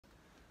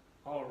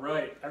All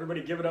right,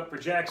 everybody give it up for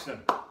Jackson.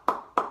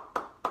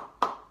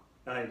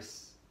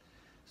 Nice.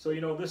 So,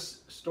 this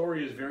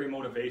story is very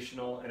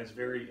motivational and it's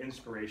very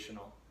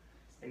inspirational.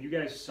 And you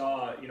guys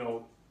saw,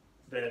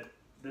 that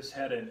this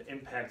had an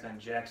impact on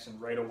Jackson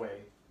right away.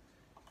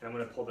 And I'm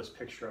going to pull this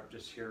picture up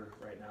just here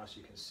right now so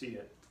you can see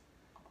it.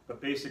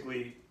 But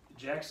basically,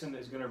 Jackson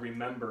is going to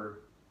remember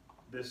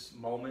this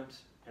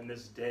moment and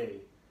this day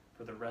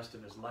for the rest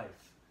of his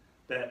life.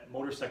 That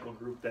motorcycle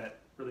group that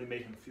really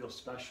made him feel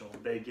special,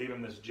 they gave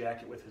him this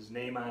jacket with his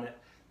name on it.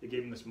 They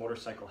gave him this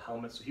motorcycle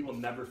helmet, so he will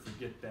never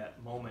forget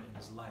that moment in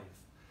his life.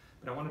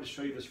 But I wanted to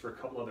show you this for a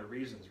couple other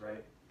reasons,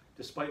 right?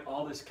 Despite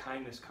all this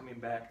kindness coming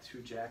back to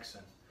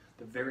Jackson,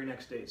 the very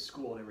next day at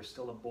school, there was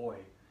still a boy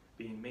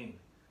being mean,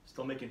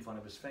 still making fun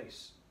of his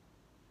face.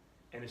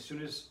 And as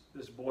soon as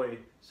this boy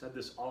said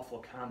this awful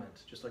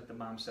comment, just like the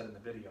mom said in the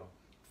video,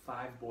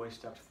 5 boys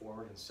stepped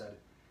forward and said,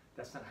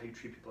 "That's not how you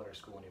treat people at our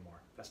school anymore.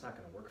 That's not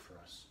going to work for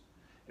us."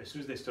 And as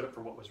soon as they stood up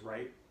for what was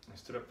right, and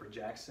stood up for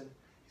Jackson,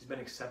 he's been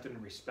accepted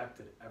and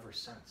respected ever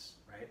since,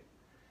 right?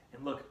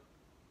 And look,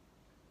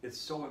 it's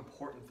so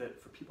important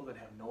that for people that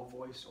have no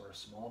voice or a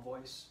small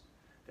voice,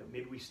 that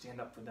maybe we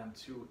stand up for them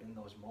too in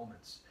those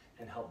moments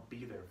and help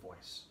be their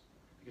voice.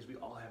 Because we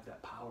all have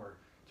that power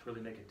to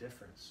really make a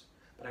difference.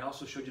 But I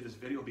also showed you this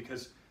video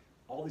because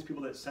all these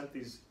people that sent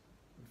these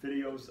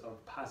videos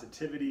of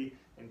positivity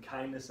and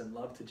kindness and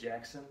love to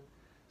Jackson,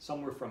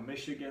 some were from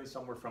Michigan,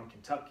 some were from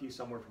Kentucky,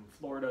 some were from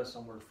Florida,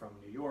 some were from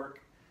New York.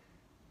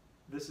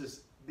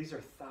 These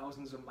are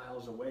thousands of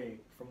miles away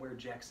from where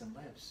Jackson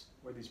lives,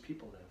 where these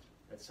people live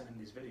that sent him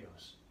these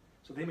videos.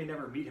 So they may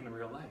never meet him in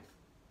real life.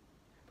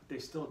 But they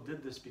still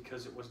did this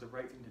because it was the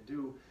right thing to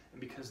do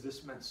and because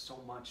this meant so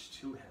much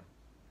to him.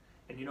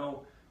 And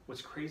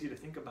what's crazy to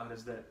think about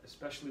is that,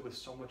 especially with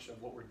so much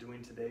of what we're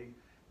doing today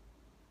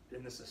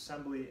in this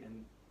assembly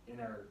and in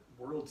our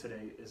world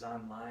today is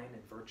online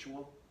and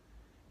virtual,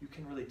 you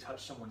can really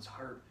touch someone's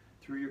heart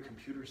through your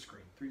computer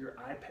screen, through your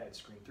iPad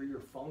screen, through your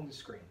phone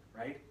screen,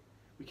 right?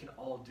 We can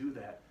all do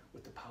that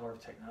with the power of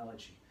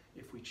technology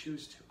if we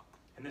choose to.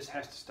 And this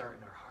has to start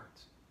in our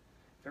hearts.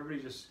 If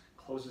everybody just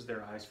closes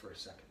their eyes for a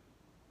second.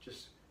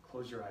 Just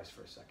close your eyes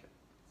for a second.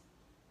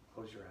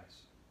 Close your eyes.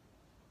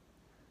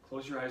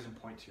 Close your eyes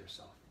and point to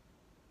yourself.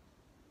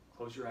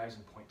 Close your eyes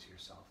and point to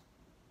yourself.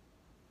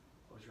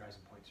 Close your eyes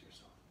and point to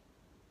yourself.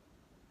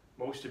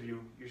 Most of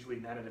you, usually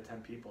 9 out of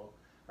 10 people,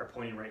 are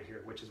pointing right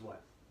here, which is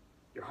what?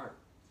 Your heart.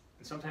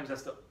 And sometimes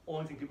that's the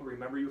only thing people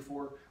remember you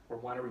for or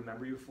want to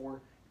remember you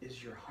for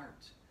is your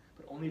heart.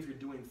 But only if you're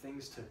doing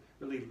things to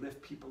really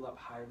lift people up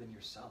higher than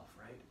yourself,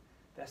 right?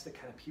 That's the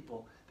kind of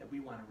people that we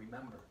want to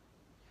remember.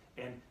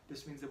 And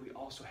this means that we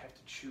also have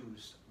to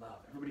choose love.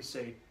 Everybody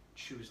say,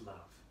 choose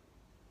love.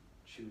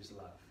 Choose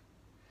love.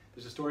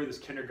 There's a story of this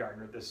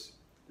kindergartner, this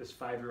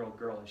 5-year-old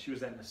girl, and she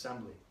was at an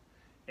assembly.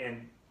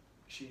 And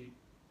she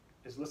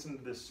is listening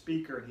to this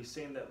speaker, and he's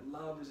saying that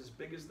love is as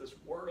big as this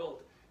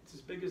world. It's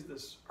as big as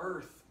this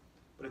earth,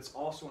 but it's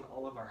also in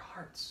all of our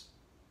hearts.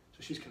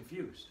 So she's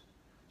confused.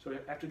 So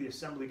after the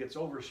assembly gets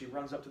over, she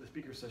runs up to the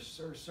speaker and says,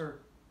 Sir,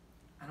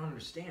 I don't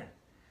understand.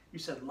 You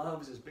said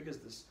love is as big as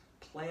this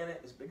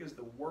planet, as big as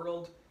the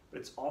world, but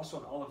it's also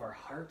in all of our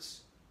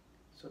hearts.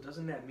 So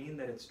doesn't that mean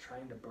that it's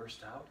trying to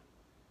burst out?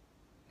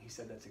 And he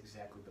said that's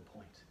exactly the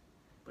point.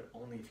 But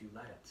only if you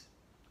let it.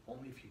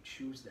 Only if you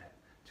choose that,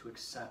 to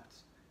accept,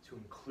 to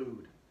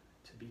include,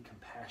 to be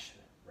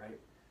compassionate, right?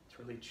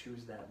 To really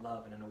choose that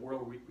love. And in a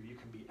world where you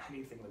can be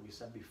anything, like we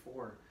said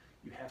before,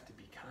 you have to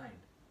be kind.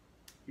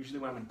 Usually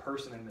when I'm in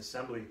person in an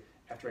assembly,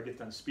 after I get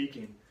done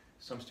speaking,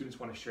 some students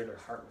want to share their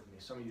heart with me.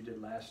 Some of you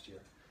did last year.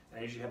 And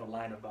I usually have a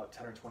line of about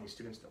 10 or 20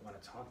 students that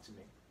want to talk to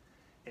me.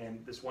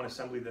 And this one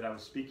assembly that I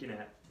was speaking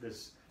at,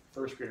 this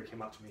first grader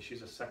came up to me.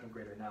 She's a second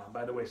grader now. And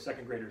by the way,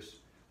 second graders,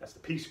 that's the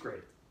Peace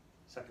grade.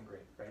 Second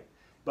grade, right?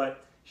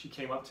 But she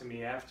came up to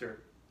me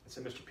after and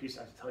said, Mr. Peace,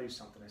 I have to tell you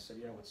something. I said,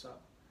 yeah, what's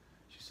up?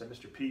 She said,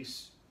 Mr.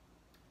 Peace,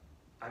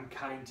 I'm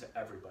kind to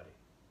everybody.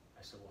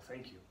 I said, well,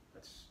 thank you.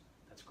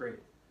 That's great.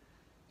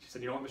 She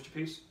said, you know what, Mr.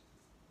 Peace?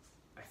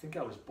 I think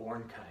I was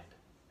born kind.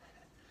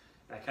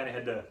 And I kind of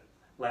had to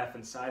laugh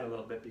inside a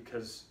little bit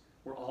because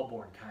we're all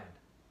born kind.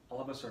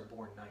 All of us are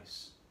born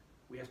nice.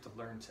 We have to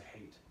learn to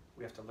hate.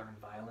 We have to learn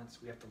violence.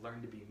 We have to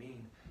learn to be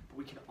mean. But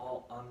we can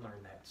all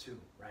unlearn that too,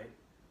 right?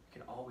 We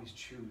can always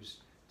choose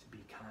to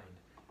be kind.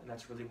 And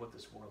that's really what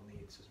this world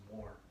needs, is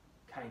more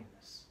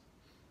kindness.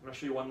 I'm going to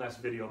show you one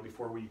last video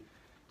before we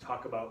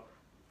talk about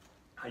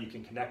how you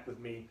can connect with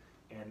me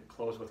and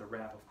close with a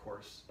rap, of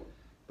course.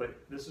 But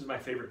this is my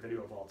favorite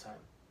video of all time.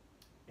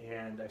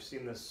 And I've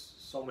seen this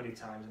so many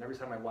times, and every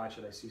time I watch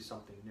it, I see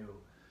something new.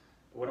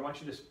 But what I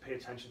want you to pay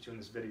attention to in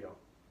this video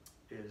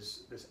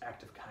is this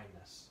act of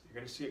kindness. You're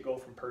going to see it go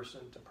from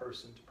person to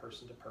person to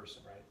person to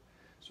person, right?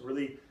 So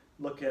really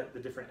look at the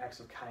different acts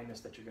of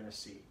kindness that you're going to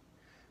see.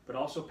 But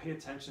also pay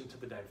attention to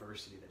the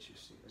diversity that you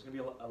see. There's going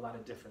to be a lot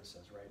of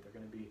differences, right? There are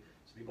going to be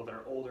some people that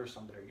are older,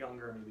 some that are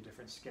younger, maybe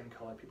different skin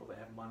color, people that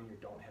have money or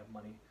don't have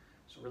money.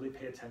 So really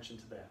pay attention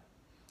to that.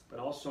 But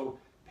also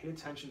pay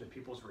attention to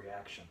people's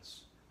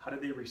reactions. How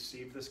did they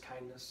receive this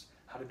kindness?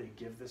 How did they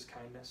give this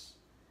kindness?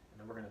 And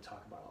then we're going to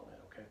talk about all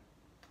that, okay?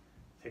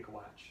 Take a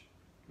watch.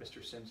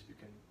 Mr. Sims, if you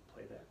can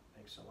play that.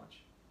 Thanks so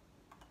much.